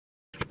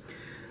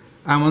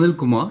I'm Anil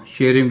Kumar,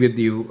 sharing with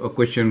you a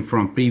question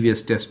from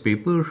previous test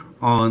paper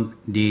on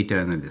data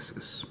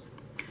analysis.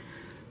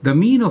 The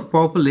mean of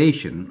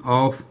population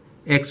of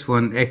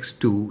x1,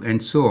 x2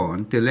 and so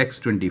on till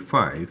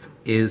x25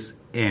 is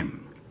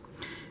m.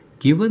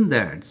 Given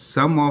that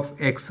sum of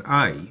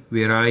xi,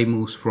 where I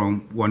moves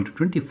from 1 to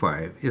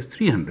 25, is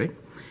 300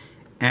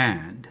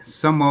 and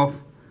sum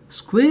of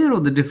square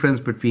of the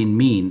difference between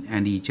mean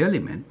and each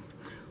element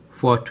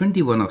for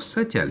 21 of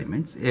such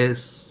elements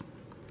is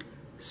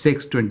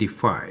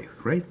 625,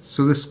 right?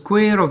 So the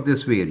square of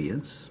this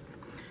variance,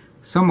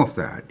 sum of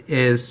that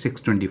is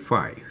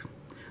 625.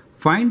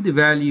 Find the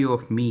value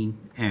of mean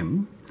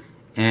m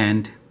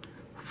and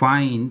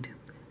find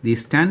the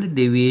standard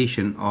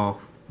deviation of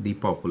the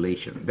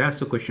population. That's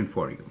the question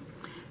for you.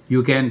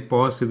 You can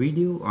pause the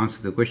video,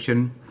 answer the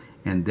question,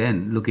 and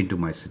then look into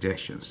my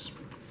suggestions.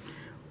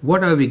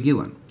 What are we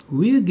given?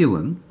 We are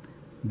given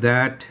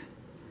that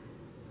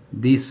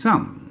the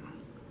sum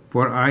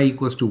for I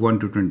equals to 1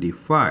 to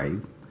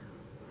 25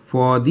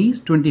 for these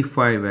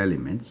 25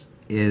 elements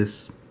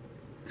is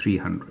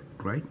 300,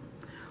 right?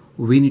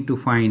 We need to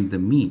find the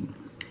mean.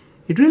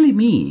 It really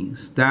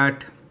means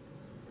that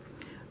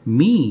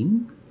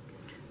mean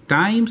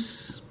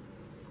times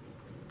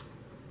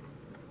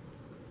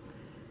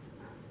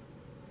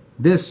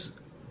this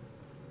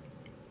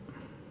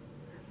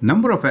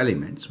number of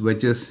elements,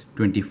 which is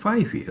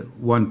 25 here,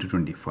 1 to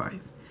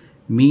 25,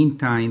 mean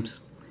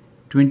times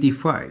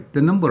 25,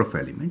 the number of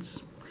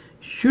elements,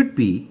 should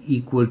be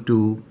equal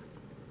to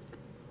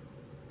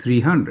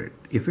 300.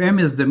 If m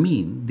is the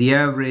mean, the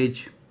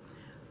average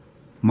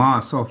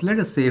mass of, let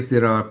us say if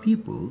there are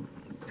people,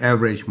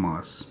 average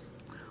mass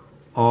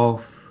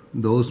of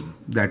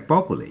that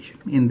population,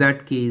 in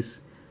that case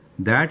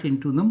that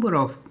into number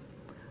of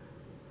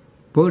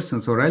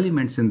persons or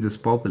elements in this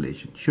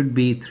population should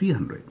be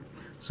 300.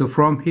 So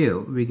from here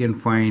we can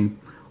find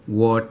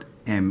what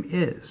m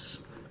is.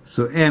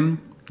 So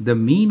m, the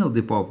mean of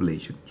the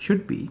population,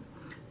 should be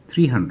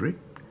 300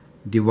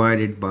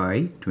 divided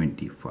by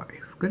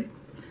 25, correct?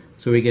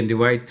 So we can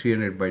divide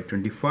 300 by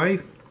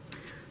 25.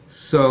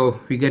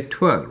 So we get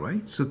 12,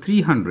 right? So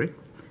 300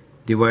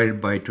 divided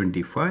by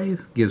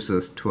 25 gives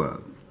us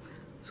 12.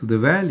 So the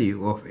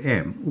value of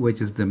m,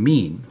 which is the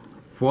mean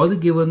for the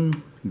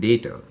given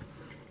data,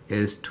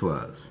 is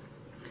 12.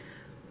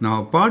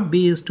 Now part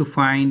B is to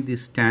find the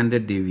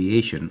standard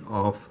deviation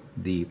of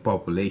the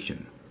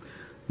population.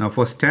 Now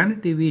for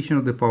standard deviation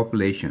of the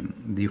population,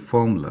 the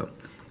formula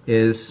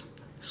is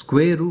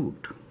square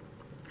root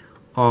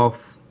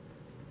of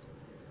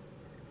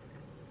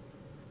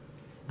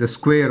the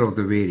square of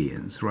the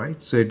variance,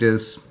 right? So it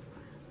is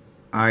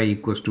I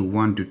equals to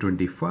 1 to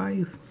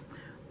 25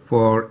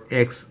 for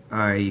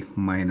xi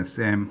minus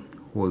m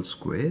whole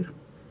square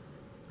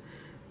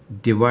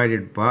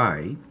divided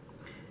by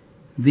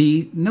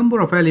the number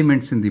of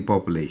elements in the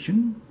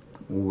population,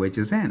 which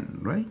is n,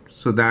 right?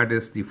 So that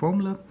is the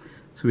formula.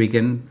 So we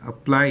can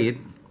apply it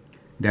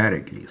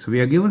directly. So we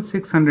are given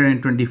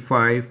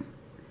 625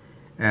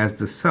 as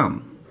the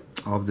sum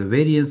of the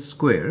variance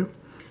square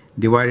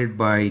divided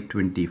by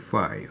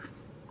 25.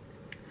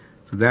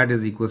 So that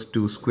is equals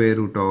to square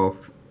root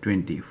of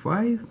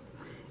 25,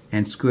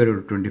 and square root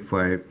of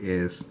 25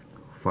 is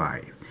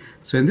 5.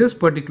 So in this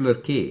particular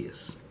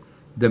case,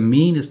 the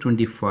mean is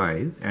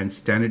 25 and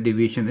standard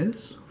deviation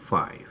is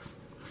 5.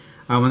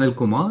 I'm Anil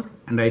Kumar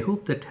and I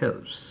hope that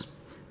helps.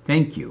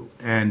 Thank you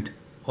and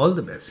all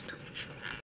the best.